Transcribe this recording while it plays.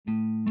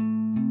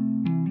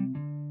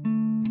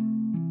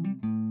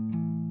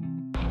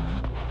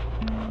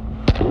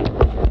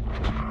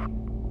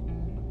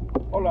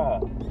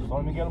Hola,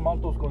 soy Miguel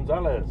Maltos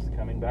Gonzalez,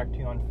 coming back to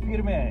you on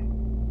Firme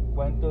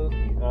Cuentos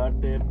y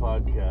Arte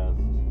Podcast.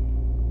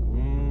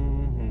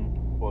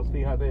 Pues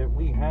fíjate,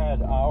 we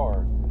had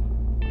our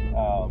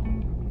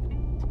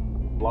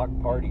block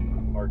party,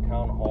 our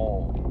town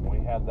hall. We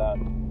had that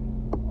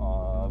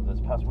this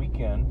past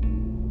weekend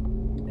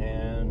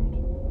and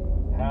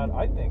had,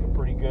 I think, a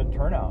pretty good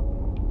turnout.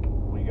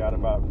 We got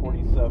about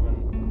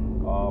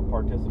 47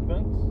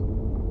 participants,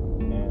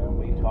 and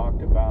we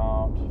talked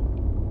about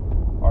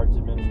Arts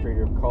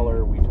Administrator of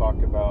Color. We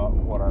talked about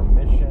what our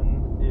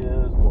mission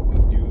is, what we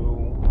do,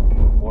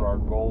 what our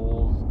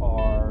goals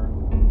are,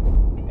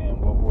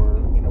 and what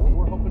we're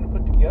hoping to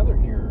put together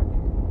here.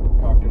 We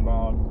talked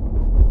about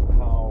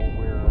how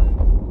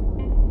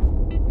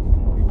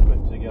we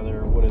put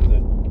together, what is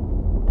it,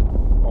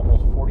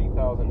 almost $40,000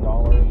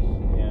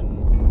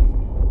 in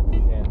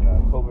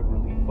COVID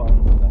relief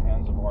funds in the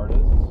hands of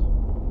artists.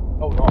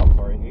 Oh no, I'm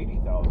sorry,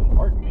 80,000.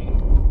 Pardon me.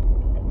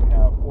 And we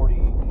have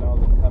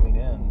 40,000 coming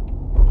in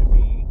to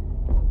be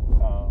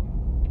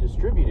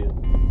distributed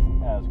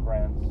as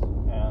grants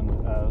and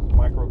as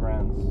micro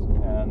grants,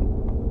 and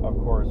of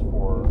course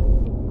for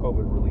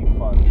COVID relief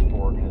funds for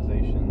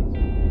organizations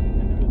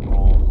and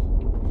individuals.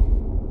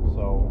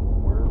 So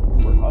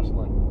we're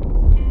hustling.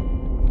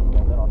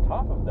 And then on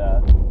top of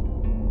that,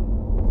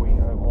 we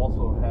have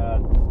also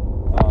had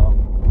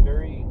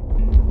very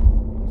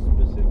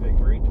specific,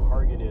 very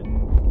targeted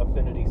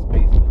affinity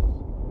spaces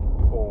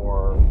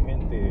for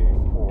gente,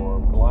 for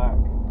Black,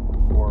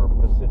 for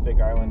Pacific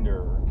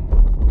Islander,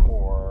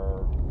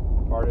 for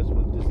artists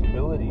with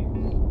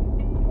disabilities,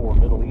 for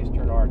Middle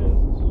Eastern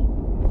artists,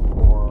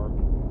 for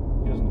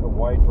just a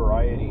wide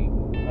variety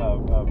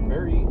of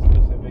very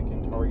specific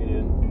and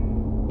targeted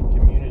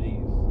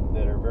communities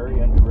that are very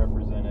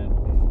underrepresented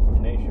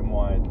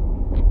nationwide.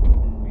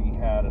 We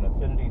had an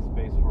affinity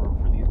space for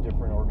these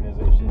different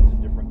organizations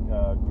and different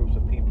groups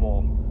of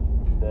people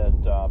that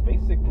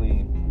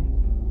basically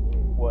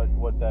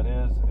what that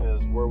is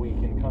where we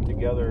can come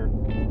together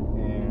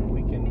and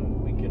we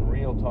can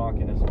real talk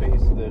in a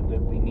space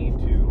that we need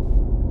to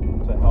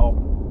help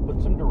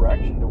put some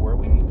direction to where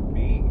we need to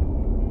be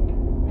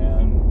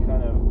and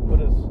kind of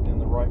put us in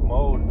the right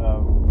mode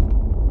of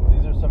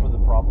these are some of the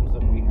problems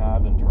that we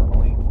have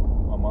internally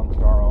amongst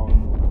our own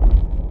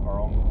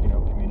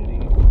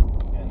community,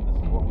 and this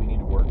is what we need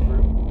to work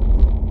through,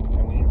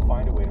 and we need to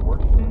find a way to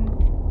work through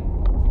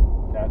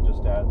it, not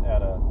just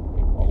at a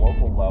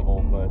local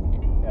level, but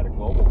at a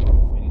global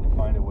level. We need to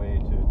find a way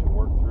to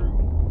work through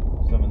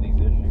some of these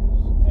issues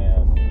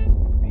and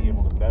be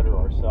able to better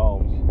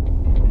ourselves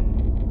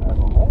as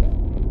a whole.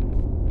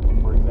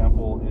 For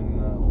example, in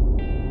the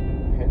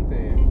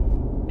Gente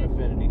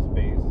affinity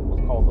space, it was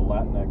called the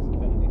Latinx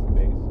affinity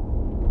space.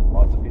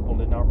 Lots of people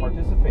did not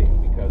participate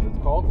because it's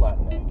called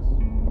Latinx.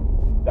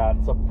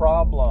 That's a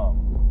problem.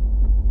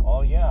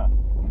 Oh yeah.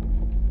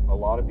 A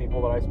lot of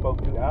people that I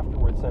spoke to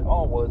afterwards said,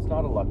 oh, well, it's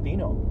not a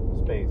Latino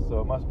space, so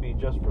it must be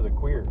just for the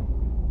queer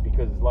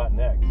because it's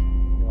Latinx.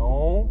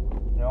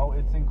 No,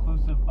 it's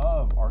inclusive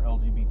of our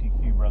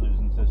LGBTQ brothers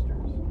and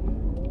sisters.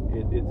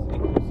 It's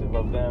inclusive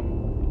of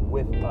them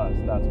with us.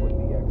 That's what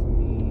the X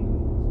means.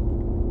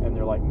 And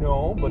they're like,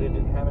 no, but it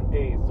didn't have an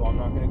A, so I'm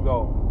not going to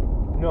go.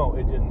 No,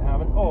 it didn't have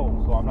an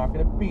O, so I'm not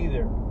going to be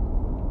there.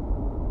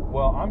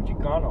 Well, I'm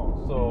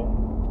Chicano, so,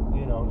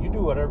 you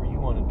do whatever you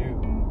want to do.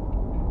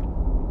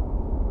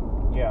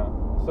 Yeah,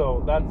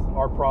 so that's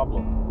our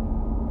problem.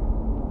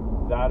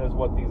 That is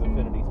what these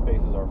affinity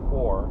spaces are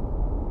for,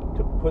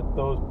 to put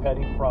those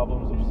petty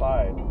problems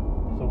aside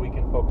so we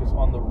can focus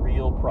on the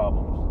real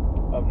problems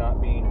of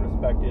not being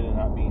respected and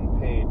not being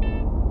paid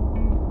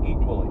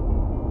equally.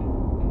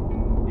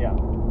 Yeah,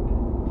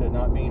 to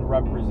not being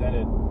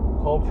represented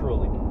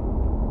culturally.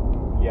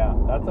 Yeah,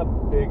 that's a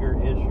bigger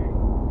issue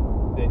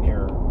than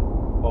your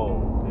O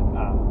and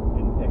A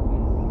and X.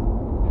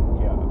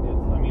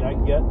 Yeah, I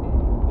get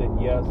that,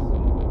 yes,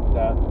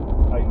 that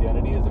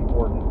identity is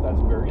important. That's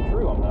very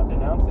true. I'm not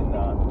denouncing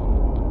that.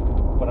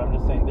 But I'm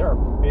just saying there are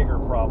bigger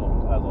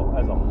problems as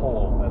a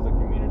whole, as a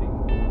community.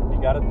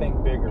 You got to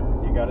think bigger.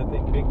 You got to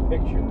think big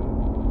picture.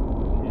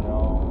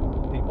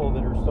 People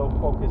that are so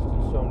focused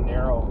and so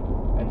narrow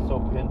and so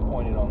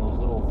pinpointed on those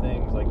little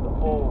things like the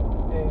O,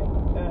 A,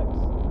 X.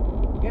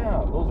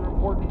 Yeah, those are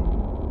important.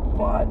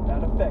 But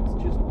that affects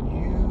just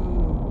you.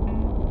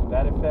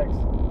 That affects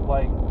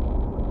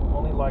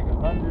only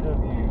 100 of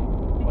you,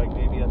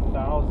 maybe 1,000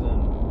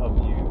 of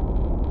you,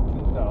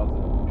 2,000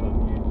 of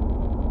you.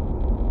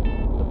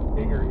 The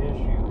bigger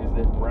issue is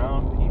that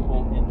brown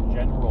people in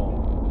general,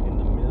 in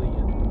the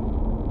millions,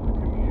 the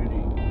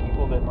community,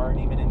 people that aren't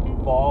even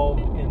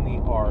involved in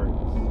the arts,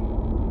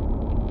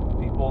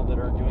 people that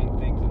are doing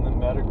things in the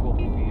medical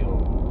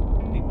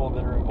field, people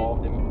that are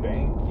involved in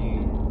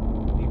banking,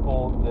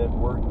 people that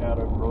work at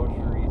a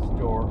grocery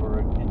store or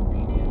a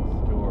convenience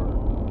store,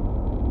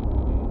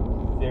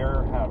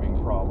 they're having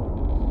problems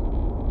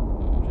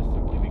just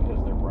simply because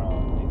they're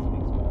brown and they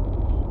speak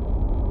Spanish.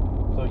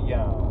 So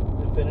yeah,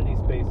 affinity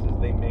spaces,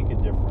 they make a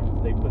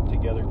difference. They put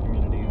together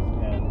communities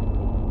and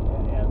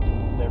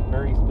they're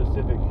very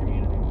specific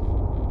communities.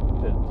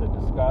 to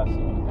discuss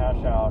and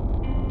hash out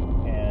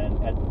and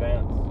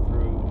advance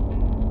through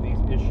these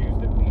issues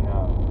that we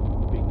have.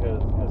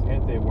 Because as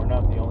gente, we're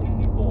not the only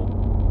people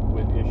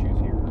with issues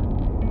here.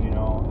 You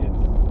know,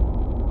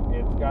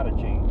 it's got to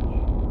change.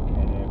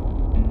 And if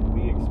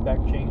we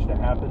expect change to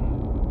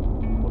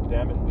happen, well,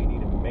 damn it, we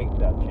need to make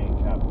that change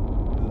happen.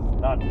 Because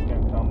it's not just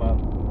going to come up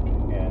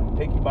and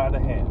take you by the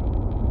hand.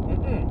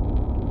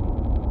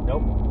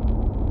 Nope.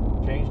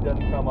 Change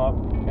doesn't come up,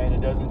 and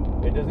it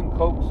doesn't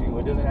coax you.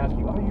 It doesn't ask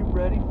you, "Are you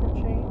ready for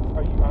change?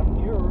 I'm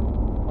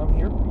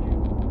here for you.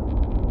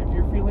 If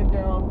you're feeling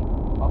down,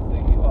 I'll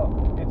fill you up.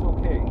 It's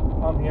okay.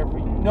 I'm here for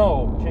you."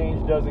 No,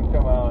 change doesn't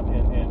come out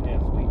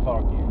and sweet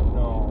talk you.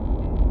 No,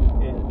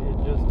 it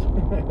just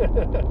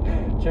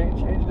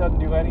change doesn't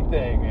do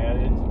anything, man.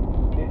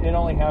 It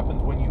only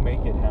happens when you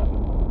make it happen.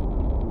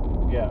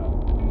 Yeah.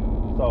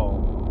 So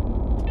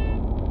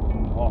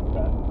off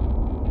that.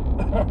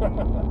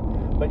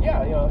 But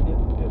yeah, you know,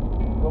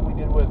 what we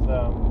did with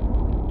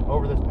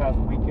over this past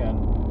weekend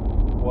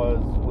was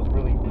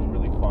really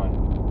fun.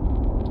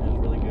 It was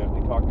really good.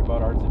 We talked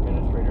about Arts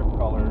Administrator of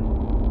Color.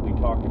 We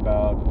talked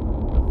about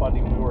the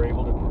funding we were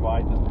able to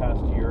provide this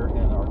past year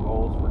and our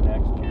goals for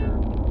next year.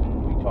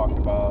 We talked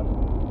about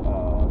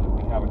that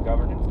we have a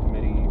governance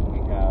committee, we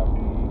have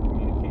the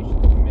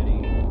communications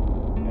committee,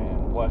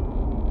 and what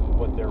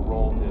their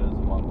role is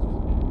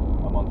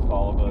amongst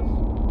all of us.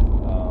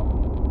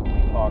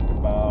 We talked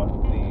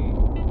about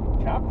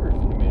the chapters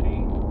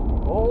committee.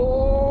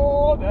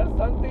 Oh, that's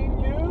something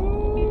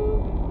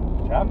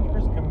new.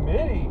 Chapters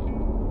committee.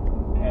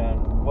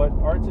 And what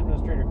Arts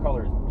Administrator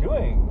Color is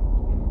doing,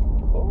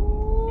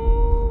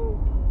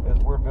 is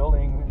we're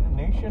building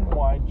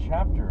nationwide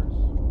chapters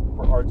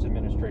for Arts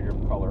Administrator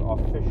of Color,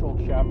 official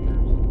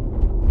chapters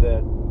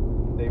that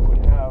they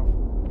would have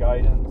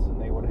guidance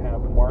and they would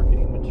have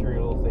marketing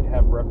materials, they'd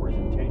have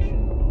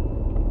representation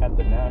at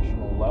the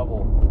national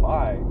level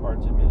by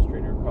Arts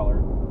Administrator of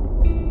Color,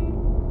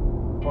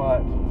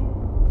 but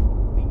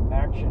the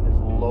action is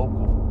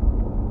local.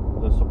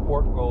 The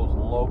support goes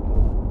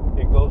local.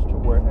 It goes to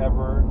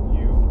wherever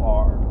you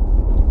are.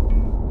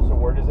 So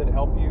where does it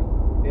help you?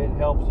 It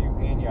helps you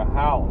in your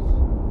house.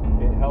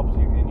 It helps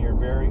you in your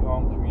very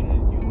own community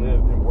that you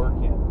live and work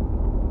in.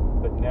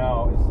 But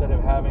now, instead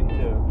of having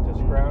to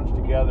scrounge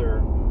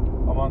together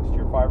amongst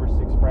your 5 or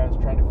 6 friends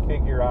trying to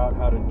figure out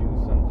how to do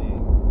something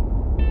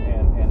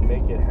and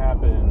make it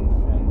happen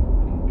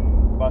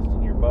and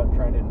busting your butt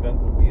trying to invent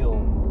the wheel,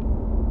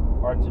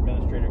 Arts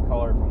Administrator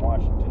Color from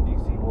Washington,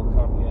 D.C. will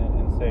come in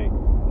and say,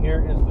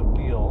 here is the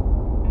wheel,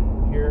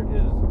 here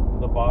is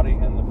the body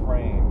and the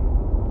frame,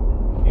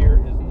 here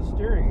is the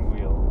steering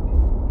wheel,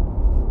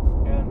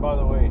 and by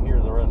the way, here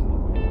are the rest of the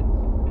wheels.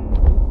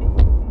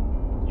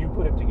 You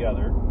put it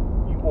together,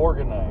 you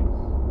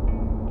organize,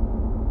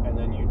 and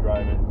then you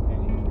drive it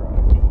and you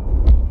drive.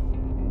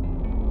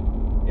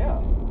 Yeah.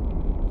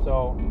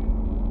 So,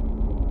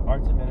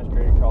 Arts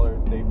Administrator Color,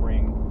 they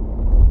bring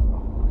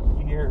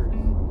years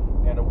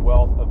and a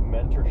wealth of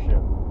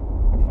mentorship,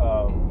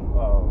 of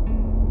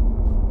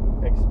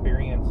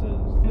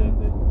experiences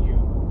that you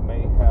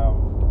may have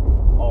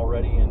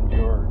already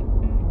endured,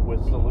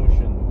 with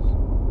solutions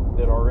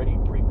that are already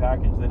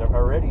prepackaged, that have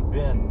already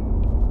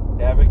been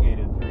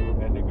navigated through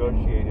and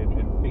negotiated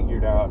and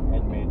figured out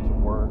and made to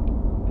work.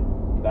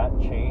 That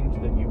change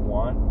that you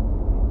want,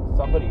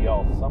 somebody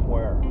else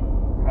somewhere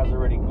has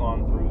already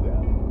gone through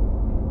that,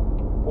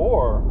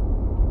 or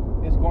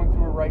is going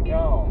through it right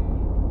now,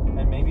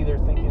 and maybe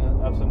they're thinking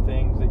of some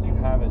things that you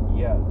haven't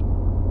yet.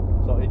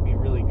 So it'd be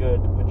really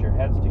good to put your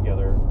heads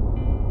together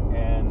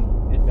and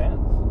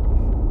advance.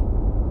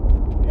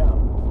 Yeah,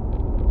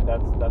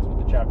 that's what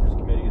the chapters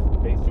committee is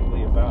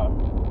basically about.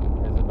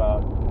 Is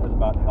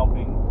about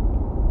helping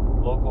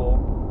local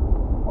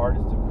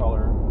artists of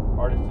color,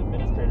 artists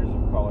administrators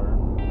of color,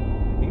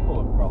 people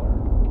of color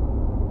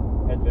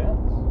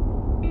advance,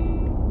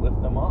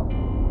 lift them up,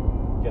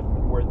 get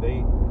them where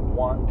they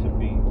want to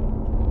be,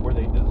 where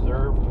they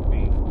deserve to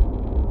be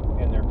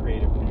in their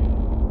creative community.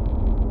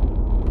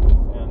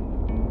 And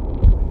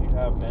if you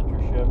have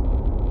mentorship,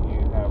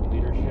 you have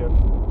leadership,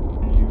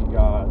 you've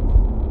got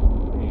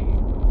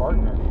a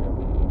partnership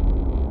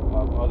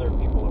of other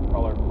people of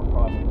color from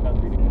across the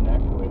country to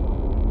connect with.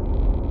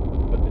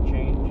 But the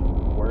change,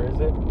 where is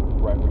it? It's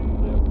right where you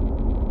live.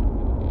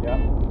 Yeah.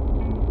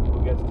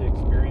 Who gets to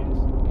experience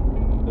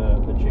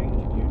the change?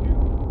 You do.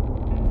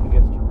 Who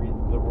gets to reap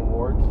the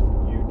rewards?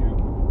 You do.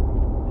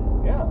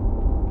 Yeah.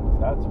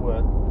 That's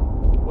what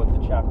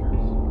the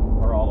chapters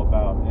are all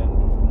about.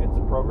 And it's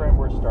a program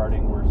we're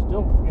starting. We're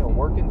still,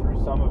 working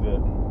through some of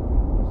it.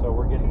 So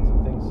we're getting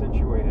some things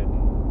situated.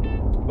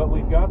 But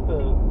we've got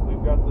the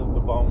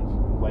bones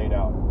laid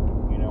out.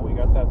 We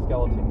got that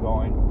skeleton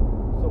going.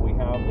 So we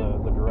have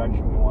the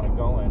direction we want to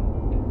go in.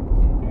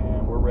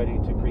 And we're ready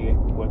to create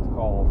what's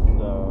called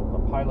the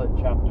pilot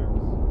chapters.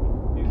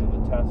 These are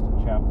the test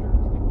chapters,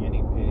 the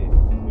guinea pigs,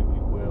 if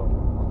you will.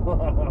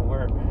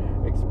 We're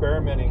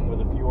experimenting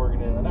with a few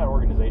not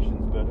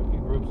organizations, but a few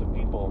groups of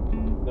people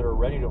that are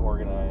ready to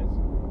organize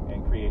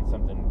and create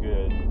something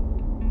good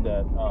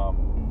that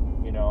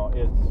You know,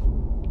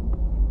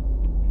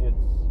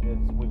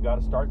 we've got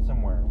to start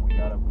somewhere. We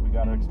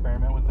got to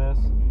experiment with this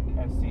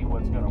and see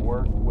what's going to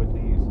work with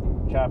these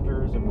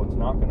chapters and what's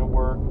not going to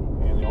work.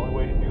 And the only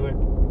way to do it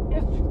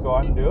is just go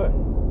out and do it.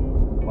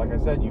 Like I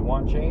said, you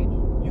want change,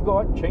 you go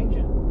out and change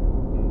it.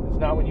 It's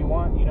not what you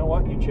want. You know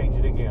what? You change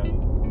it again.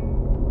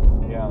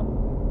 Yeah.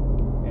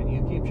 And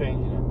you keep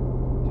changing it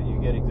till you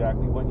get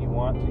exactly what you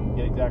want, till you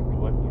get exactly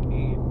what you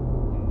need,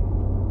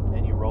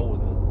 and you roll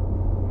with it.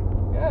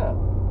 Yeah.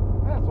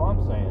 That's what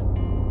I'm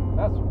saying.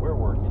 That's what we're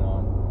working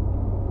on.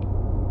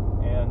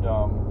 And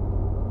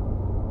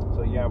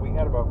so yeah, we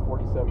had about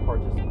 47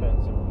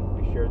 participants, and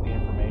we shared the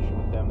information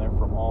with them. They're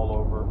from all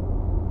over,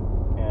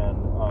 and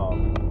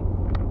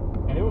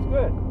it was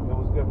good. It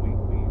was good. We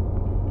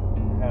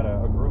had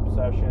a group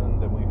session,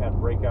 then we had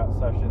breakout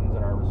sessions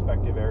in our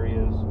respective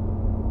areas,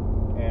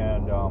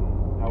 and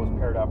I was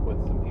paired up with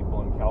some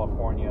people in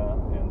California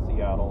and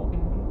Seattle,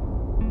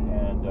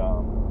 and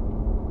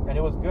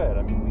it was good.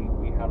 I mean,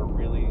 we had a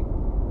really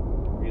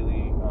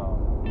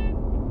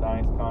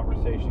nice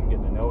conversation,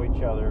 getting to know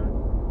each other.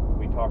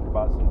 We talked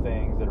about some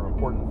things that are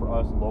important for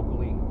us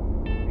locally,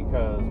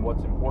 because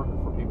what's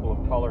important for people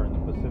of color in the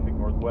Pacific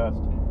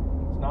Northwest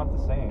is not the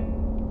same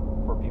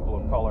for people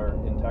of color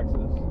in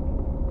Texas.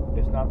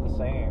 It's not the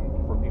same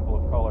for people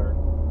of color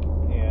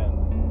in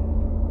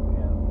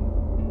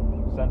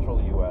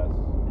central U.S.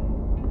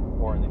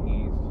 or in the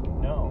East.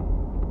 No,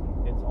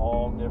 it's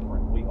all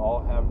different. We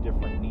all have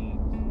different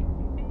needs.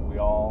 We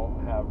all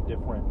have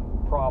different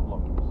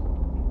problems.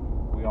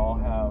 We all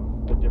have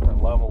a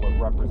different level of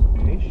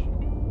representation.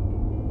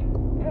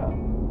 Yeah.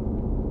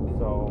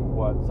 So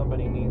what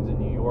somebody needs in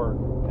New York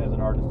as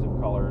an artist of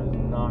color is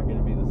not going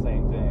to be the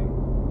same thing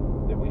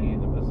that we need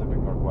in the Pacific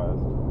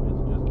Northwest.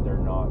 It's just, they're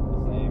not the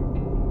same.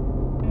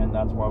 And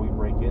that's why we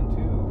break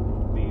into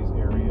these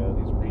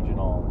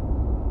regional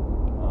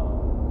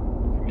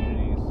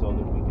communities, so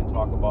that we can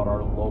talk about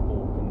our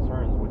local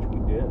concerns, which we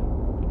did.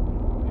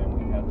 And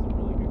we had some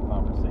really good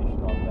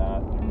conversation on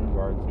that in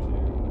regards to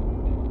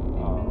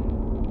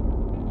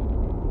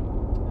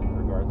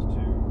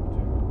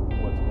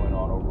what's going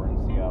on over in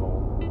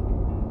Seattle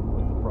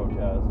with the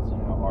protests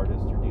and how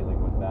artists are dealing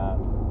with that,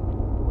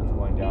 what's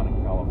going down in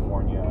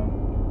California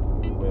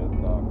with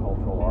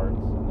cultural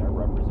arts and their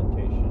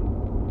representation,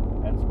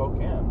 and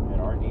Spokane and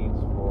our needs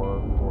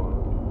for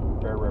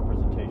fair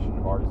representation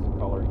of artists of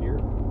color here.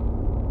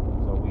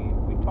 So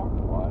we talked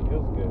a lot. It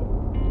was good.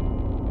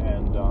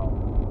 And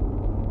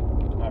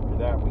after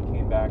that, we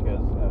came back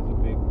as a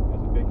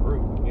big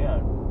group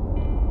again,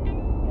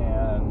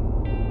 and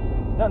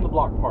then the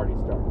block party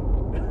started.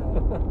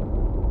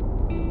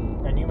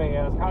 And you may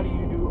ask, how do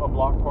you do a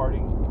block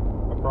party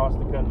across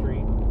the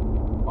country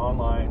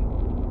online?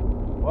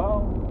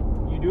 Well,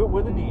 you do it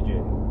with a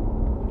DJ,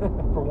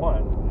 for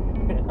one.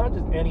 Not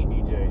just any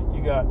DJ.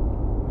 You got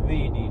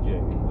the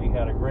DJ. We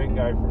had a great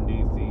guy from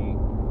DC.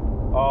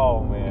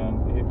 Oh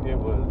man, it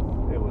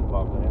was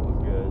bumping. It was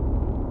good.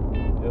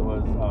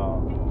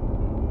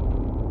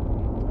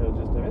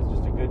 It's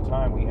just a good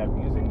time. We had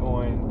music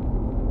going.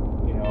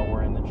 You know,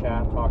 we're in the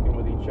chat talking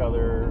with each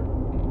other,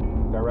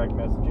 direct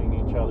messaging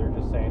each other,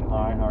 just saying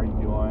hi, how are you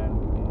doing?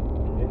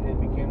 It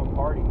became a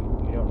party.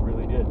 You know, it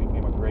really did. It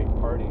became a great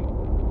party.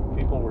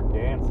 People were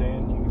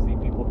dancing. You can see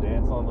people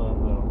dance on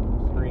the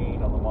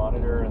screen, on the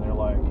monitor, and they're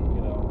like,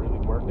 you know, really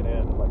working it.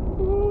 It's like,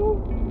 woo!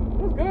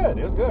 It was good.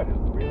 It was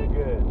really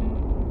good.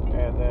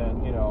 And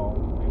then, you know,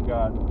 we've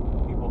got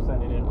people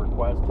sending in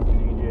requests to the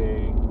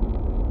DJ.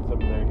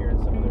 Hearing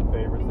some of their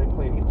favorites. He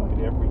played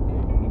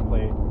everything. He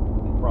played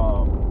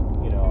from,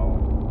 you know,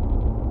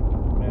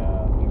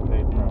 he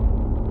played from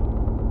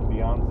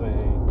Beyonce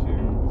to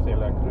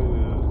Celia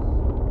Cruz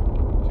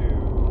to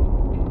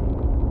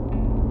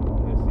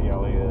Missy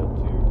Elliott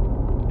to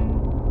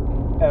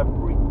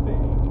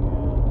everything.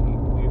 And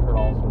we heard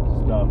all sorts of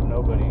stuff.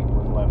 Nobody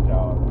was left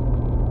out.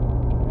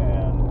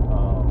 And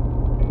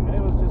it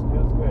was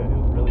good. It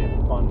was really a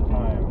fun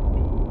time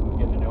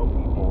getting to know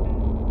people.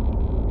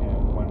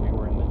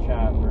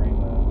 Chat during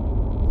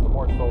the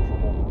more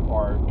sociable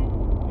part,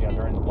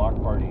 during the block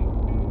party,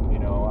 you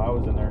know, I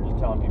was in there just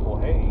telling people,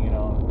 hey, you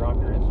know, drop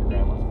your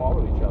Instagram, let's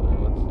follow each other,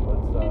 let's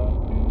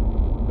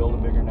build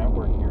a bigger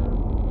network here.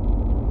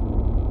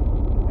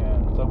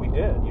 And so we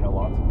did. You know,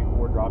 lots of people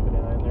were dropping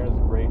in there. It's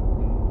a great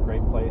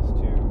place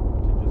to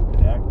just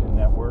connect and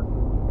network,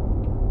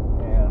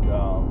 and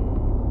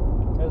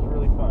it was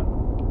really fun.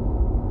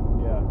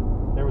 Yeah,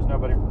 there was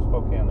nobody from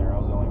Spokane there. I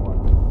was the only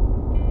one.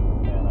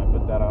 And I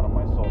put that out on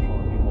my social,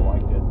 and people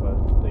liked it,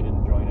 but they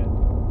didn't join it.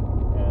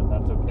 And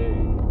that's okay,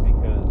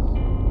 because,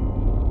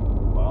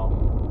 well,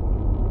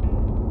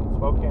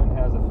 Spokane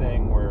has a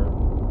thing where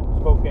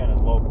Spokane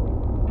is local.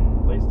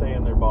 They stay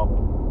in their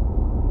bubble.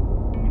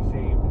 You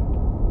see,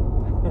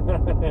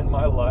 in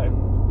my life,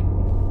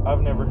 I've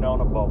never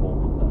known a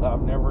bubble.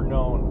 I've never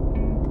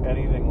known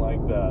anything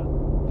like that,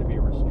 to be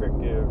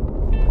restrictive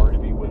or to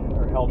be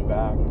or held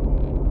back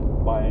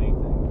by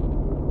anything.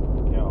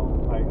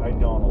 No, I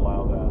don't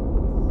allow that.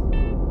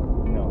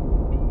 No.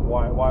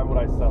 Why would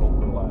I settle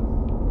for less?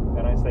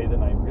 And I say that,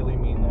 and I really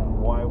mean that.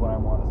 why would I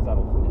want to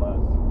settle for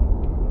less?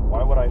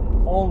 Why would I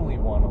only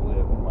want to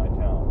live in my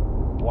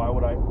town? Why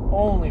would I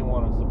only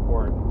want to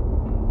support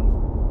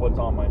what's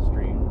on my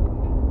street?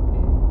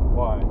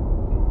 Why?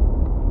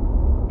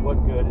 What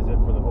good is it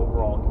for the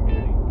overall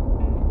community?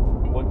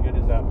 What good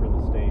is that for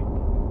the state?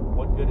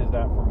 What good is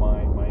that for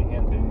my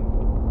gente?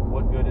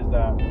 What good is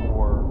that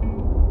for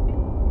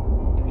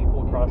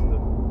people across the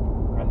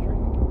country?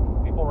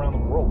 People around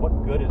the world? What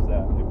good is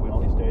that if we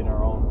only stay in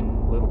our own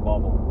little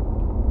bubble?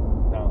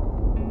 No,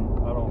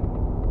 I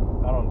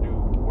don't do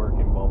work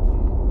in bubbles.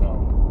 No,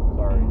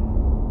 sorry.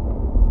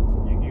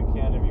 You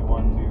can if you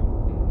want to,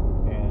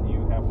 and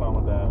you have fun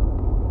with that.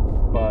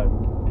 But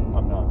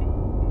I'm not.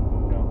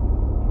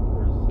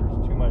 There's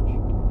too much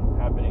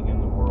happening in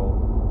the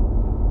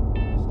world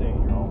to stay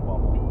in your own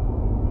bubble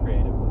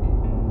creatively.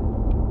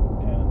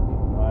 And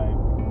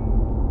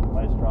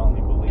I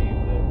strongly believe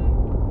that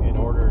in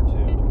order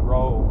to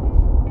grow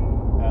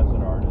as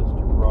an artist,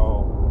 to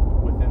grow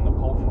within the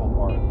cultural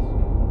arts,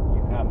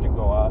 you have to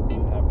go out and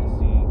you have to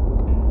see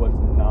what's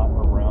not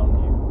around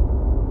you.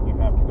 You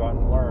have to go out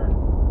and learn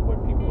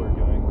what people are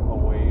doing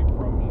away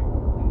from you,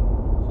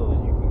 so that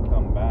you can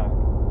come back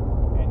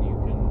and you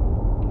can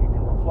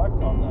reflect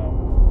on that.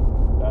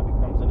 That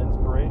becomes an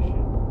inspiration.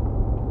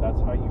 That's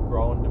how you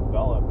grow and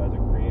develop as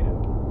a creative.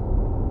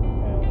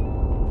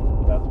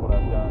 And that's what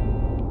I've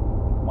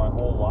done my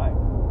whole life.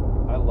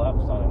 I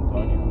left San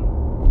Antonio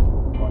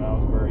when I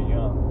was very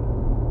young,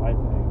 I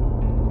think,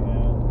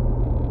 and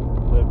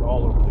lived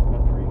all over the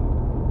country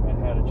and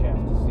had a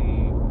chance to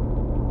see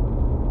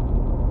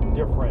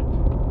different,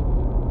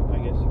 I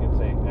guess you could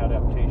say,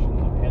 adaptations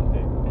of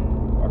gente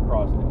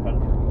across the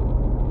country,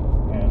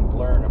 and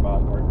learn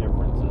about our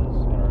differences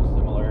and our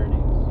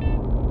similarities,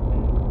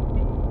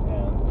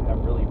 and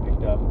have really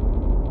picked up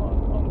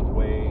on the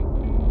way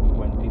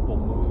when people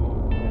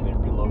move and they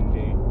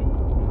relocate,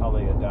 how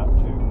they adapt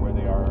to where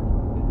they are at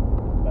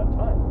that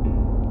time.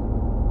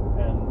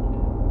 And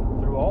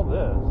through all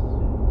this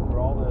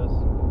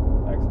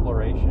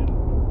exploration,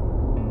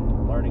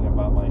 learning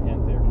about my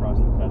gente across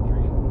the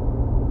country,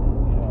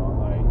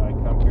 I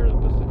come here to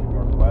the Pacific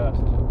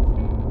Northwest,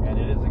 and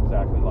it is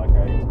exactly like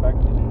I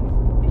expected.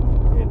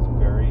 It's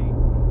very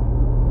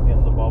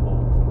in the bubble.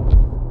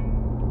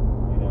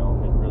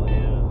 It really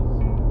is.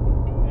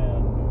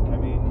 And I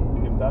mean,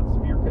 if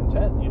you're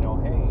content,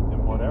 hey,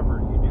 then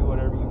whatever, you do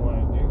whatever you want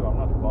to do. I'm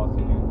not the boss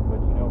of you,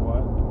 but you know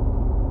what?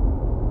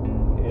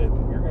 If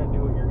you're going to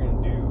do what you're going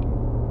to do,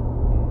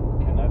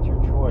 and that's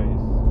your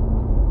choice,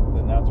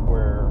 then that's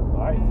where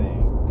I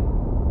think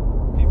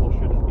people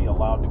shouldn't be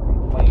allowed to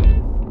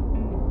complain.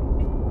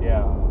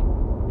 Yeah,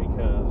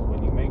 because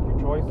when you make your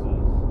choices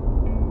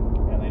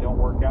and they don't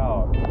work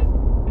out,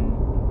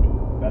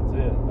 that's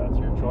it.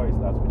 That's your choice.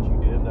 That's what you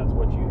did. That's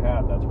what you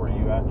had. That's where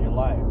you at in your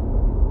life.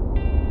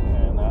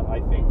 And that, I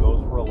think,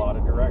 goes for a lot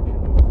of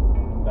directions.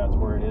 That's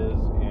where it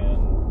is in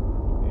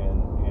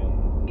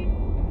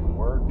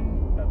work.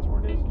 That's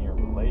where it is in your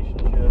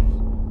relationships.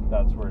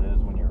 That's where it is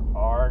when you're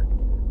art.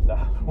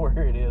 That's where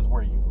it is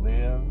where you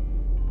live.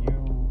 You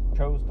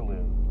chose to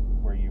live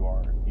where you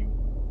are. You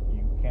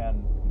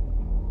can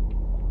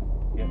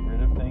get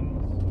rid of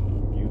things.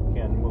 You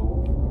can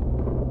move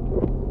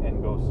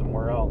and go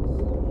somewhere else.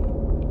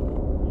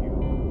 You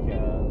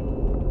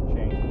can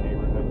change the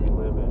neighborhood you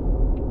live in.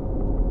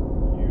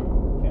 You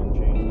can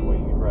change the way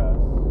you dress.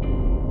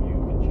 You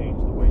can change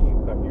the way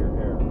you cut your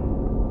hair.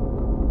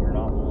 You're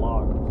not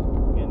locked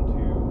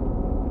into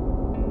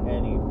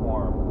any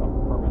form of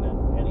permanent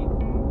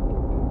anything.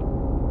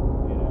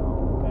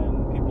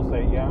 And people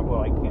say, yeah,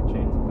 well, I can't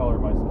change the color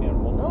of my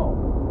skin. Well, no.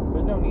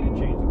 There's no need to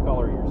change the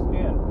color of your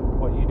skin.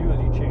 What you do is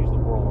you change the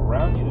world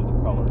around you to the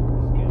color of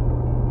your skin.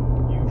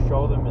 You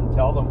show them and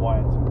tell them why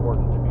it's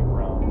important to be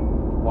brown,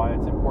 why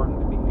it's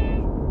important to be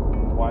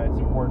Asian, why it's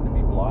important to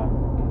be black.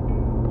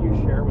 You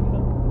share with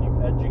them, you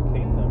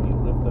educate them, you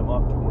lift them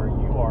up to where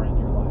you are in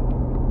your life.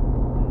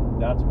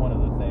 That's one of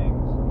the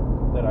things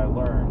that I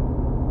learned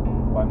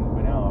by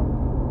moving out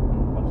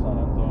of San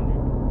Antonio.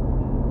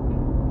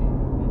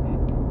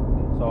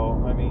 So,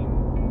 I mean,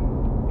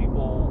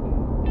 people,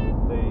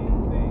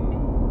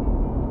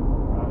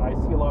 I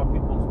see a lot of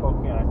people in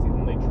Spokane. I see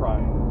them, they try,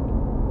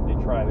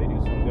 they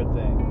do some good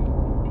things,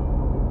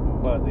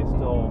 but they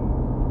still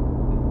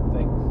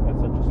think at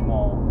such a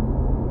small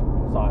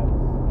size.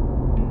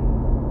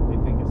 They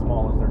think as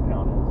small as their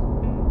town is.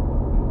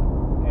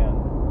 And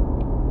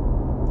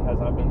as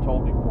I've been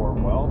told before,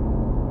 well,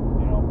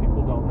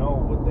 people don't know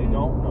what they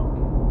don't know.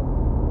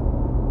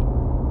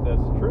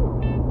 That's true.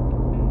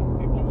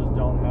 People just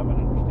don't have an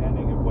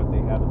understanding of what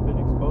they haven't been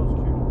exposed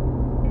to.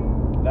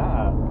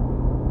 That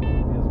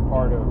is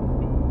part of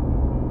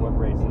what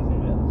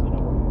racism is, in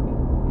a way.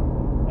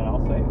 And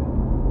I'll say it.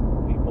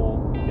 People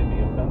can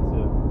be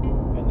offensive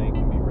and they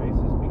can be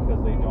racist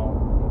because they don't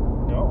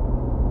know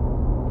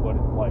what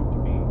it's like to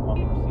be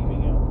on the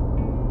receiving end.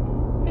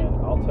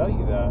 And I'll tell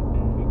you that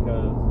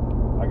because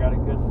I got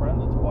a good friend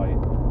that's white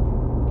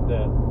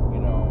that,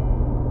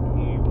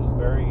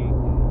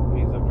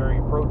 he's a very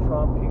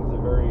pro-Trump, he's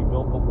a very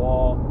build the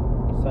wall,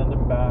 send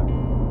him back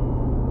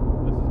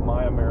this is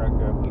my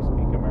America, we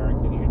speak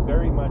American. He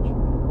very much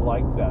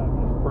like that,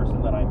 this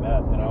person that I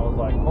met, and I was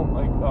like, oh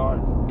my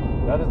gosh,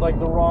 that is like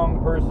the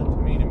wrong person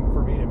for me to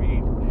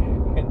meet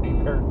and be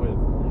paired with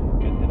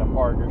in a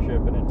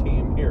partnership and a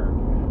team here.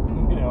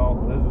 You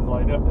know, this is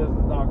like, this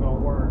is not going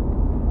to work.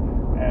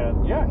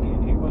 And yeah,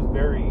 he was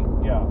very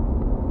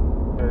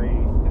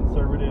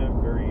conservative,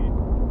 very,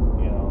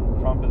 you know,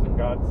 Trump is a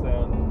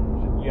godsend.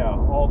 Yeah,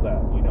 all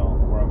that, you know,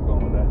 where I'm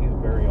going with that. He's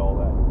very all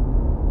that.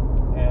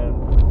 And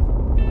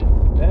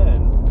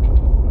then,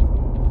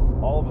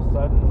 all of a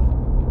sudden,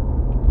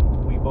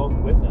 we both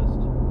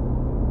witnessed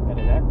an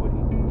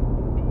inequity.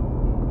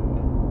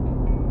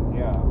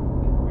 Yeah,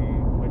 we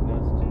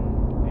witnessed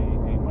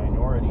a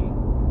minority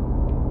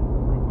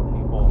group of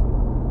people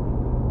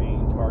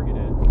being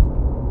targeted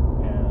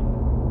and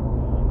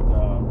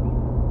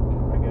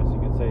I guess you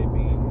could say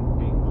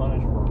being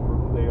punished for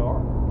who they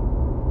are.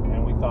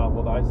 And we thought,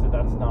 well, I said,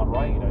 that's not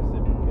right. I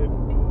said, if,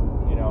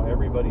 you know,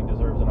 everybody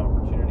deserves an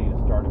opportunity to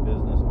start a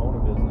business, own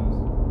a business,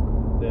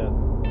 then,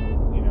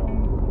 you know,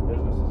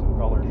 businesses of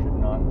color should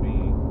not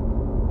be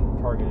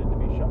targeted to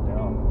be shut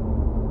down.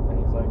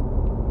 And he's like,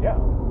 yeah,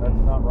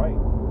 that's not right,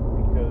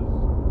 because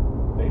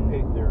they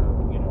paid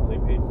they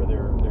paid for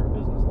their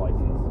business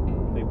license,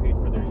 they paid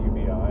for their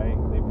UBI,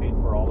 they paid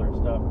for all their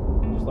stuff,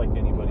 just like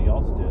anybody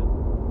else did.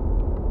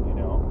 You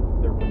know,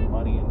 they're putting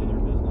money into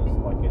their business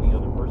like any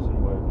other person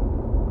would.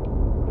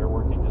 They're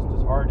working just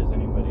as hard as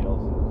anybody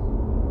else is.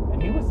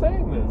 And he was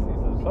saying this. He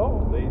says,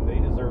 so they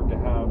deserve to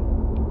have,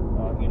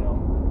 you know,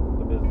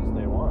 the business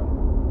they want.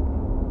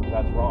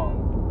 That's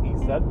wrong. He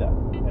said that.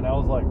 And I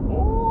was like,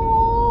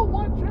 oh,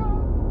 watch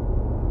out.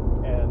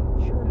 And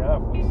sure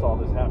enough, we saw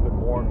this happen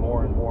more and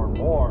more and more and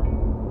more.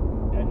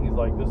 And he's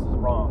like, this is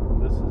wrong.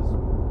 This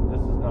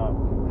is not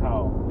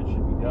how it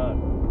should be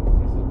done.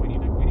 He says, we need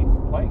to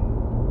complain.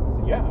 I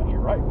said, yeah, you're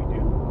right, we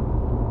do.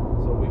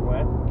 So we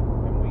went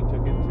and we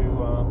took it to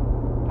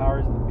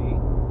powers that be.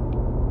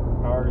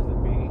 Powers that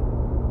be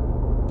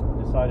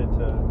decided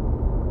to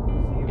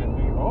see that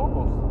we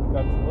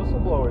got some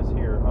whistleblowers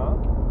here, huh?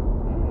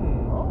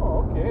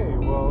 Oh, okay.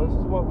 Well, this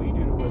is what we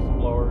do to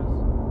whistleblowers.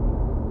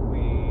 We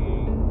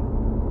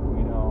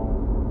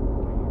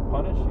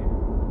punish you.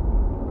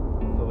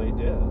 So they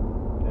did.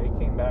 They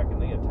came back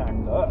and they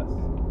attacked us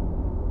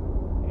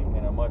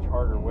in a much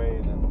harder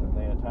way than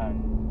they attacked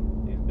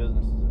these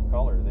businesses of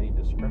color. They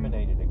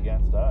discriminated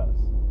against us.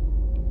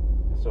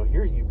 So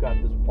here you've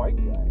got this white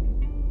guy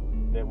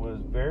that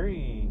was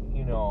very,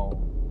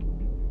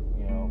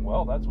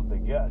 well, that's what they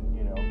get,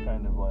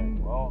 kind of like,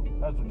 well,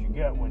 that's what you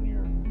get when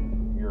you're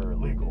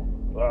illegal.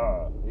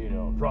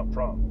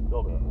 Trump,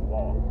 build a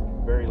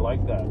wall. Very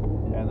like that.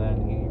 And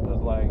then he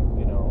was like,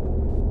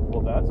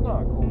 well, that's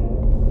not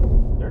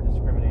cool. They're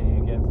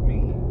discriminating against me.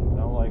 And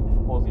I'm like,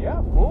 well,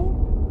 yeah, fool.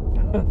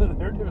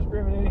 They're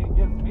discriminating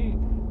against me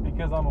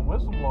because I'm a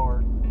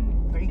whistleblower.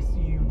 They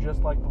see you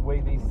just like the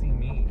way they see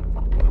me.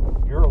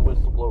 You're a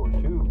whistleblower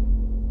too.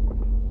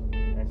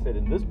 And I said,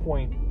 at this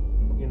point,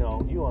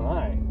 you and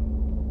I,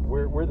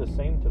 we're the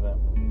same to them.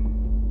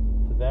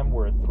 To them,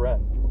 we're a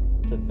threat.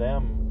 To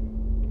them,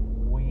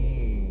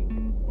 we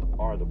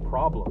are the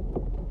problem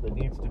that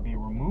needs to be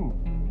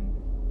removed.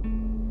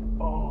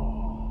 Oh.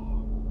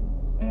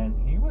 And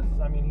he was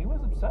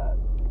upset.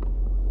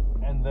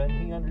 And then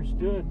he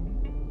understood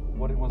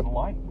what it was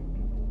like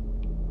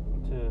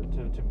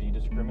to be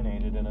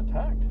discriminated and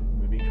attacked,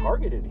 to be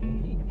targeted.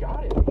 He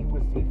got it.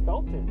 He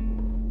felt it.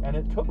 And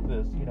it took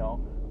this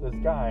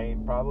guy,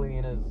 probably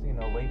in his,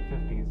 late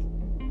 50s,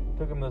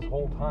 took him this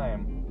whole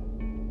time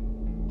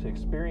to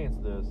experience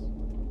this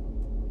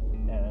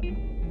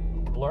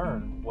and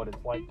learn what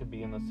it's like to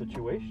be in this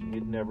situation.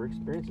 He'd never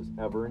experienced this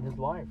ever in his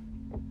life.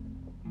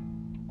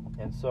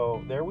 And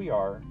so there we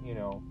are,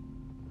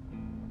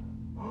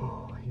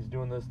 he's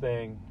doing this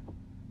thing,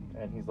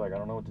 and he's like, I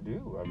don't know what to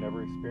do. I've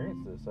never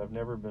experienced this. I've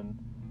never been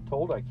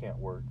told I can't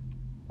work.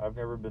 I've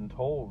never been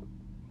told,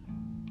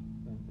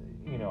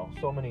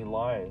 so many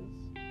lies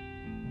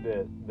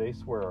that they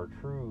swear are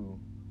true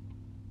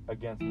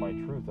against my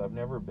truth. I've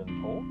never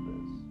been told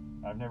this.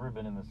 I've never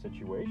been in this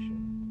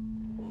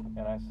situation.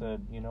 And I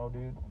said,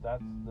 dude,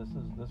 this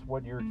is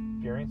what you're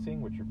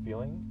experiencing, what you're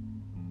feeling.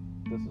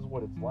 This is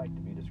what it's like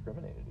to be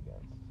discriminated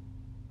against.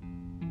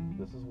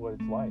 This is what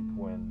it's like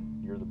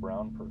when you're the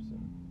brown person.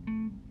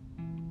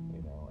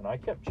 And I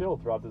kept chill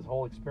throughout this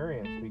whole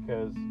experience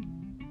because,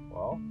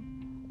 well,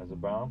 as a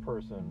brown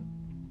person,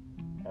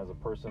 as a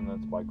person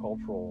that's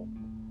bicultural,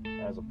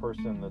 as a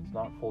person that's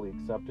not fully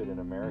accepted in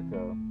America,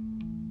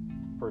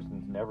 a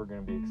person's never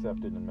going to be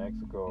accepted in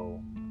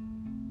Mexico,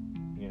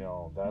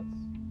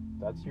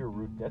 that's your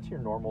root, that's your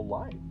normal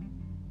life.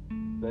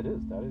 That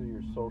is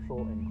your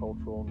social and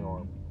cultural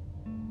norm.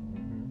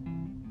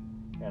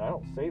 And I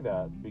don't say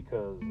that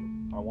because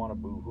I want to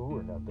boo-hoo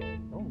or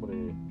nothing.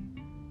 Nobody.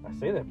 I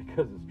say that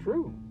because it's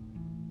true.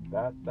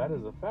 That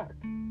is a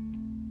fact.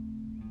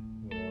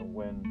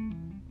 When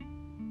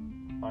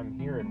I'm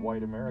here in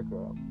white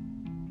America,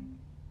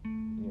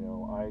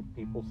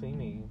 people see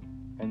me,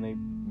 and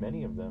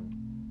many of them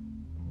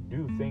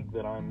do think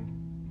that I'm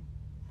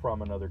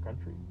from another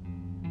country.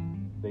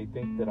 They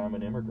think that I'm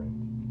an immigrant.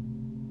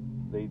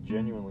 They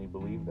genuinely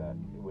believe that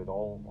with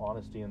all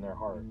honesty in their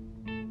heart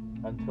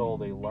until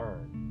they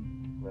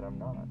learn that I'm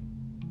not.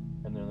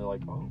 And then they're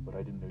like, oh, but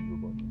I didn't know you were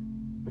born here.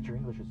 But your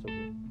English is so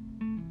good.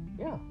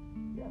 Yeah.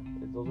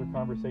 Those are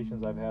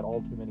conversations I've had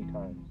all too many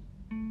times.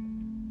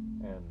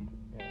 And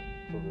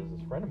so there's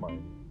this friend of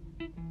mine.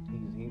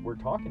 We're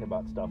talking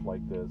about stuff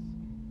like this,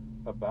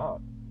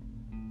 about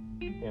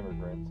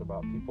immigrants,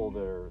 about people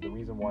that are, the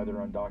reason why they're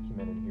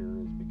undocumented here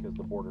is because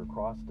the border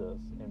crossed us,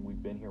 and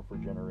we've been here for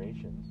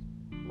generations,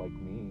 like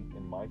me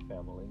and my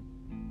family,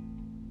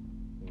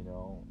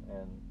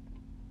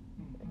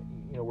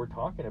 and we're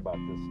talking about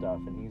this stuff,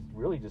 and he's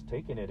really just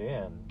taking it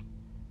in,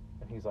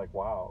 and he's like,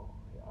 wow,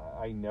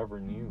 I never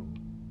knew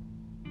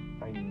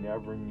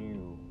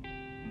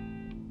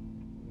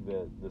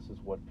that this is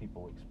what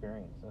people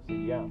experience. I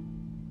said, yeah,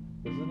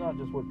 this is not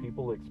just what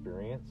people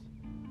experience,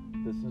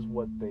 this is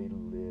what they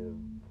live.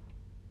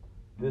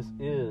 This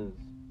is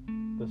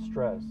the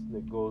stress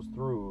that goes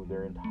through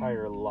their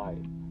entire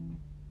life,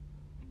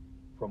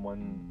 from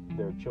when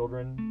they're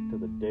children to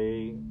the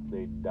day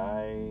they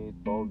die.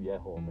 Todo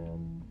viejo,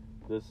 man.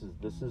 This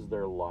is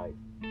their life.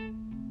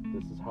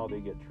 This is how they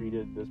get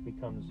treated. This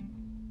becomes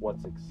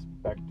what's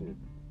expected.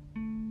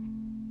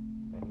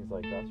 And he's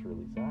like, that's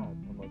really sad.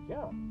 I'm like,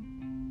 yeah,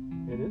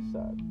 it is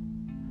sad.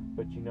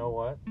 But you know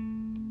what?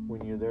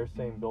 When you're there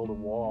saying build a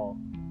wall,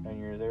 and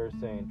you're there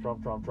saying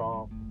Trump, Trump,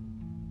 Trump,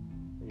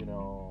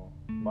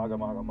 MAGA,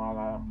 MAGA,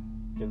 MAGA,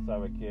 quién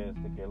sabe qué,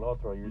 que el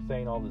otro, you're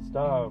saying all this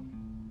stuff.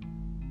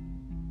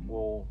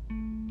 Well,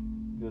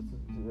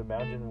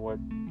 imagine what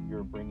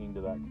you're bringing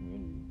to that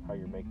community, how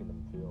you're making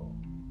them feel.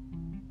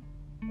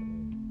 I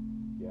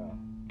mean, yeah.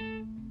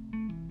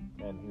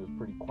 And he was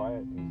pretty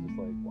quiet, and he's just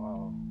like,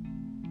 wow.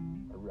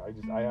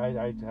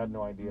 I had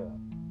no idea.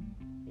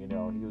 He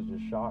was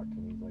just shocked,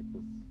 and he's like,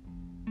 this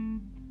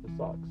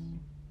sucks.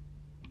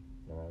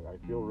 And I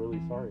feel really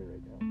sorry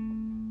right now.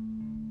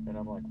 And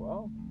I'm like,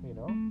 well,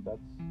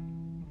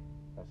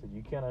 I said,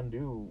 you can't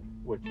undo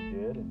what you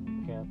did, and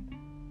you can't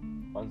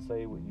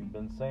unsay what you've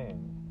been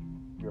saying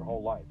your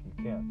whole life. You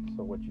can't.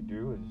 So what you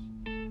do is,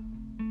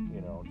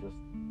 just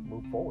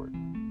move forward.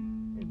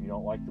 If you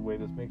don't like the way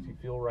this makes you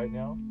feel right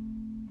now,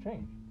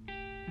 change.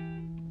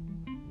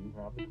 You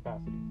have the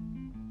capacity.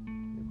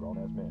 You're a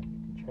grown-ass man. You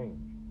can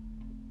change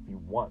if you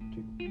want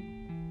to.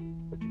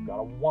 But you've got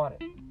to want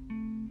it. You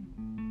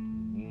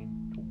need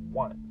to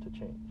want it to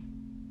change.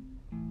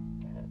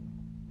 And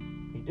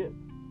he did.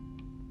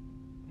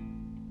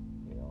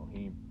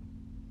 He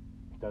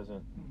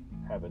doesn't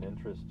have an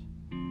interest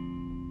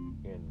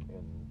in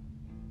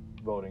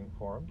voting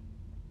for him.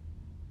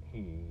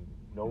 He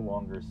no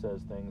longer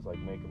says things like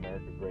 "Make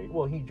America Great."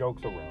 Well, he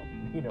jokes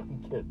around, he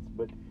kids,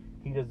 but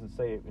he doesn't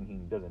say it, and he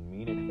doesn't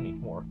mean it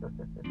anymore.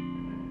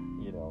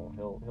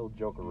 He'll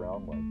joke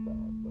around like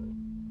that,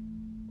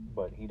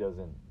 but he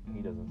doesn't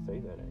say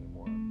that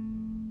anymore.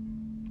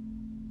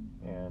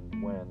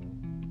 And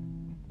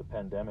when the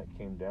pandemic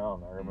came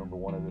down, I remember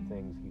one of the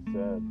things he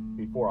said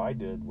before I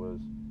did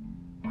was,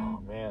 oh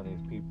man,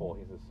 these people,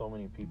 he says, so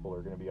many people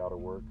are going to be out of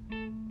work.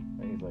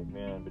 And he's like,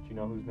 man, but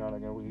who's not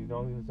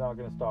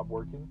going to stop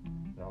working?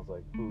 And I was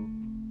like, who?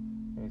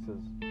 And he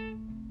says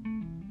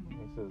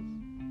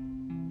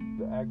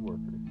the ag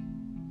workers,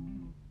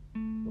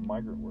 the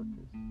migrant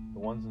workers, the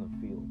ones in the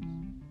fields.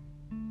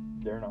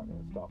 They're not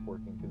going to stop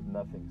working because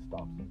nothing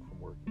stops them from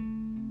working.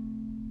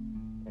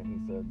 And he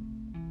said,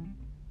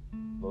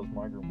 those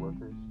migrant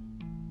workers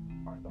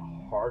are the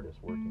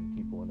hardest working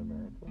people in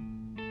America.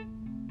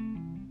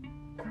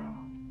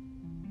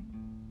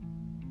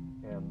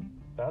 And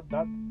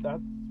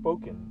that's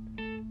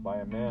spoken by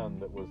a man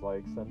that was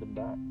like, send him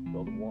back,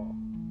 build a wall.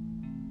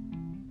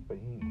 But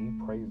he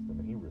praised them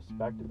and he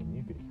respected them.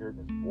 You could hear it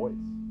in his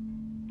voice.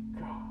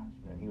 Gosh,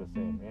 man, he was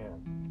saying,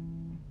 man,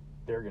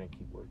 they're going to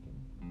keep working.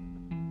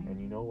 And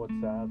you know what's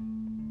sad?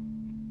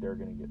 They're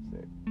going to get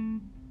sick.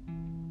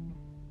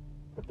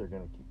 But they're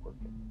going to keep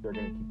working. They're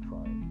going to keep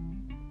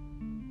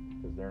trying.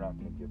 Because they're not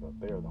going to give up.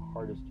 They are the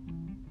hardest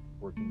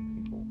working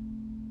people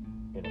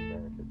in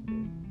America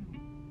today.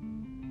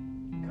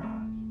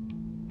 Gosh.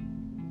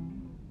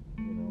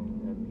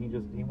 And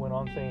he went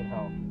on saying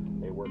how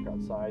they work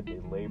outside, they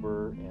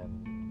labor, and,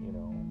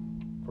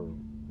 for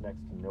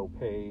next to no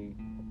pay.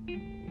 He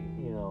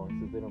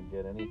says they don't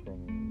get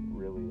anything,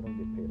 really. They don't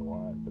get paid a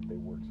lot, but they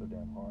work so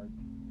damn hard.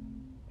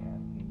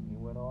 And he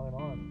went on and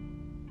on.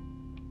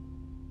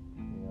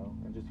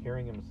 And just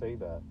hearing him say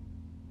that,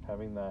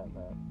 having that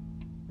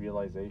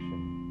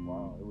realization,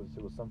 wow, it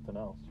was something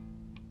else.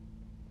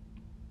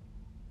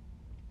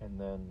 And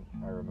then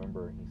I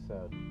remember he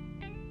said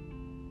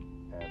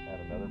at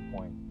another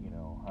point,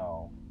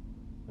 how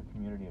the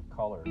community of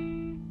color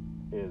he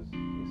says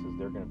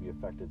they're going to be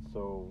affected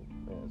so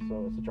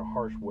such a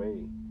harsh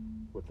way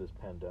with this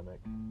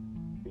pandemic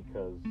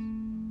because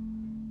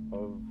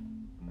of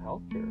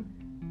healthcare.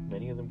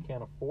 Many of them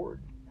can't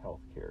afford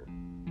healthcare,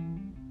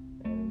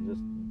 and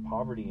just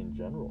poverty in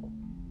general,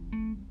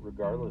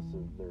 regardless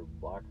if they're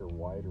black or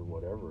white or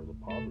whatever. The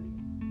poverty,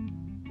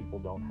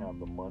 people don't have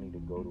the money to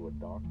go to a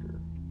doctor.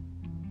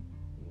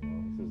 You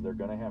know, he says they're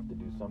going to have to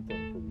do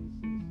something for these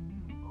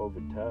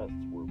COVID tests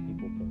where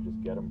people can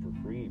just get them for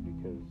free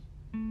because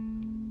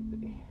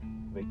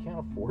they can't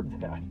afford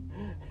that.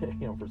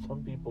 You know, for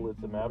some people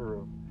it's a matter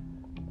of,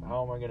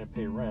 how am I going to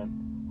pay rent?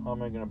 How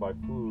am I going to buy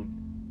food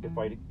if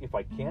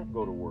I can't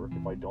go to work,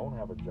 if I don't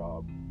have a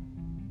job?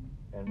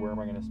 And where am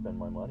I going to spend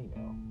my money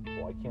now?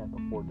 Well, I can't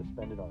afford to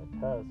spend it on a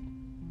test.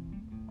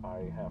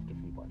 I have to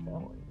feed my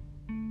family.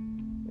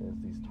 It's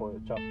these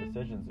tough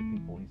decisions that he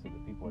said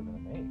that people are going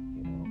to make,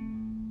 you know,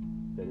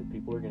 that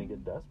people are going to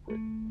get desperate.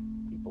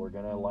 People are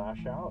going to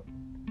lash out.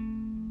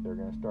 They're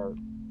going to start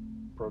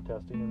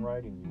protesting and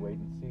rioting. You wait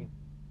and see.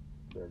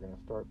 They're going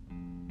to start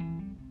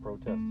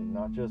protesting,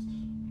 not just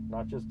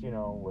you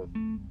know, with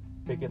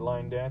picket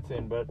line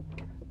dancing, but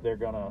they're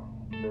gonna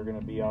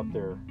be out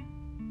there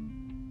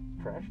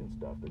trashing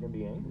stuff. They're gonna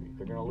be angry.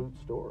 They're gonna loot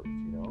stores,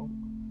 you know.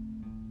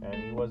 And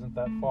he wasn't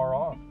that far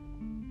off.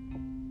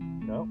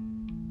 No,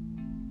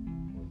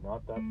 he was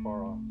not that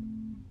far off.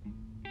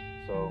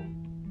 So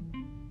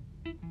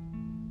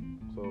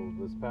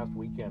this past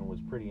weekend was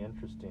pretty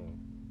interesting.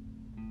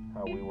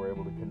 How we were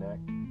able to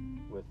connect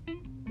with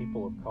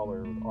people of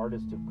color, with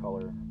artists of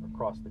color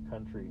across the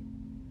country.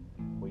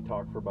 We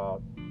talked for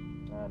about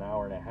an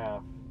hour and a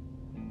half.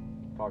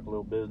 Talked a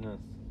little business,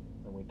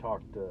 and we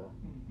talked a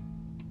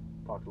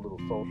little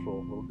social,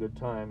 a little good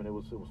time, and it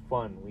was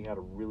fun. We had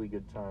a really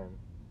good time,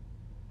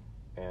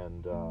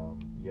 and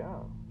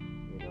yeah,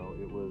 you know,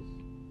 it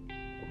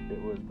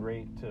was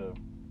great to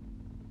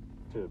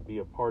be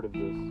a part of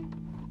this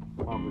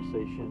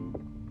conversation.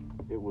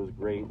 It was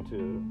great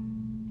to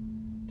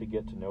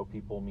get to know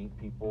people, meet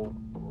people,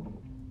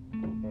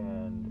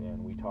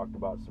 and we talked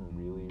about some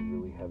really,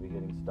 really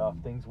heavy-hitting stuff,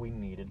 things we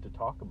needed to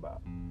talk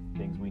about,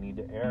 things we need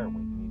to air,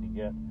 we need to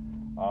get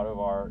out of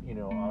our, you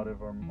know,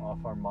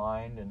 off our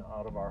mind and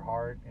out of our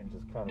heart, and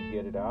just kind of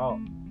get it out.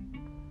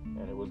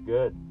 And it was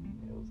good.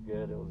 It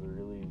was a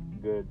really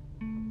good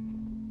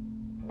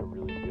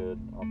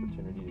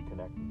opportunity to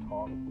connect and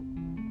talk.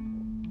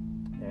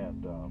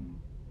 And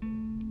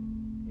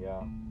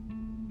yeah,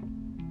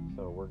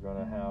 so we're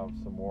gonna have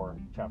some more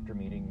chapter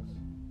meetings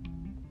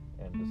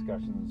and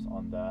discussions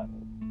on that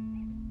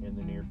in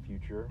the near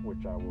future,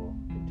 which I will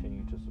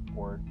continue to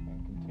support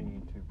and continue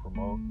to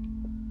promote.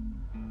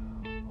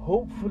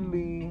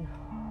 Hopefully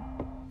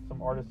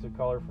some artists of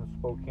color from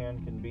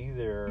Spokane can be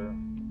there.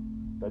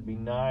 That'd be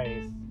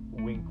nice.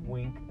 Wink,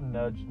 wink,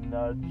 nudge,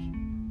 nudge.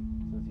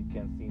 Since you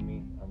can't see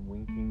me, I'm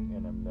winking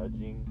and I'm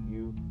nudging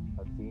you.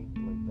 I see,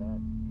 like that.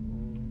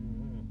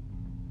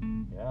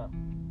 Mm-hmm. Yeah.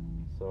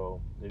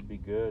 So it'd be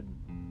good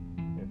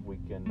if we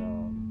can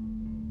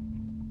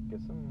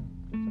get some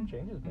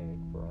changes made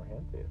for our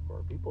gente, for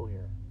our people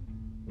here.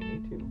 We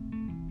need to.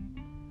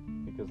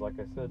 Because like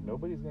I said,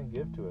 nobody's going to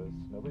give to us.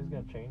 Nobody's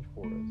going to change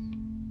for us.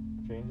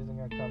 Change isn't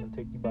going to come and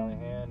take you by the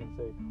hand and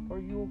say, are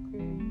you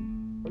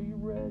okay? Are you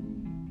ready?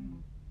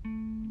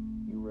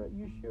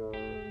 You sure?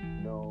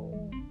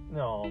 No,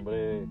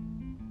 but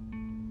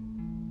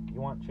you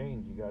want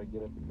change, you got to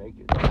get up and make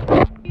it.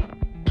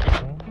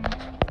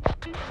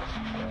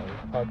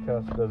 This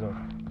podcast doesn't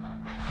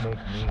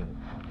make me.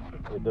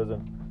 It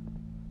doesn't,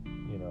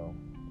 you know,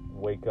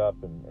 wake up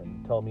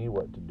and tell me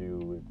what to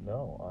do.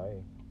 No,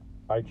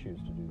 I choose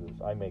to do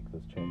this. I make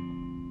this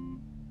change.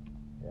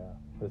 Yeah,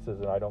 this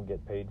isn't, I don't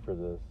get paid for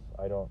this.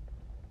 I don't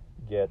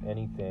get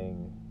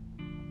anything,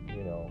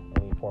 you know,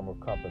 any form of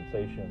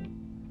compensation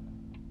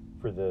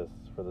for this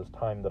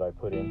time that I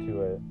put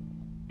into it,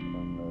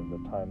 and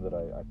the time that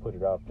I put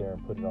it out there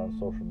and put it on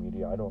social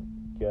media. I don't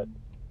get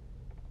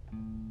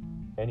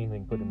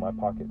anything put in my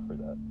pocket for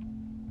that.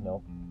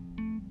 No.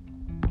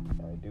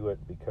 I do it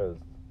because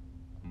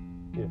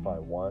if I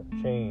want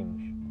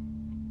change,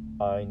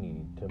 I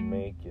need to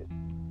make it.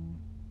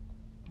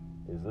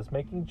 Is this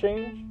making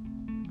change?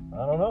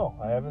 I don't know.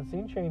 I haven't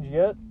seen change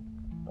yet.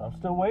 I'm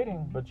still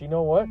waiting. But you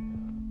know what?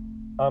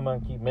 I'm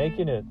going to keep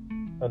making it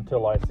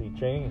until I see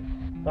change.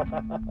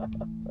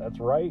 That's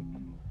right.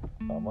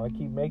 I'm going to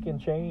keep making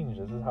change.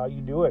 This is how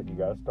you do it. You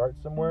got to start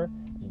somewhere.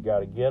 You got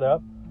to get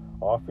up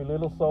off your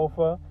little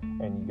sofa,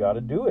 and you got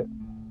to do it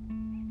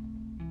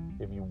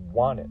if you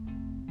want it.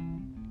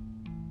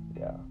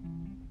 Yeah.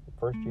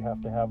 First, you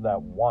have to have that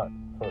want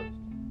first.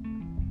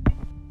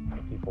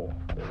 People,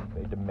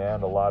 they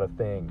demand a lot of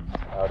things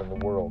out in the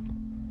world.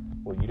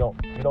 Well, you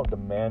don't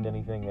demand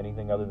anything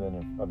other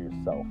than of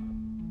yourself.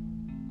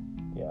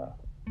 Yeah.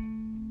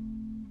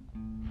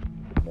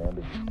 You demand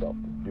of yourself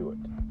to do it.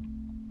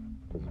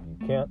 Because if you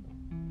can't,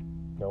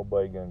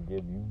 nobody gonna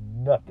give you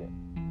nothing.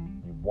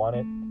 You want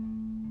it,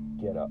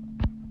 get up,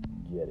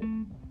 get it.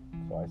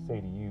 So I say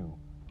to you,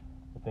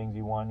 the things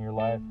you want in your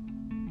life,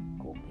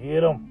 go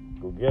get them.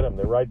 Go get them.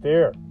 They're right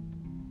there.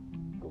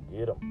 Go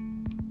get them.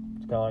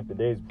 It's kind of like the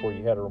days before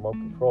you had a remote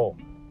control.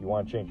 You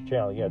want to change the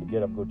channel, you had to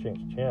get up and go change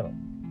the channel.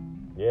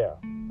 Yeah,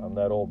 I'm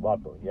that old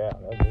vato. Yeah,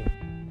 that's me.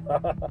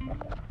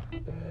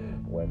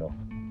 Bueno.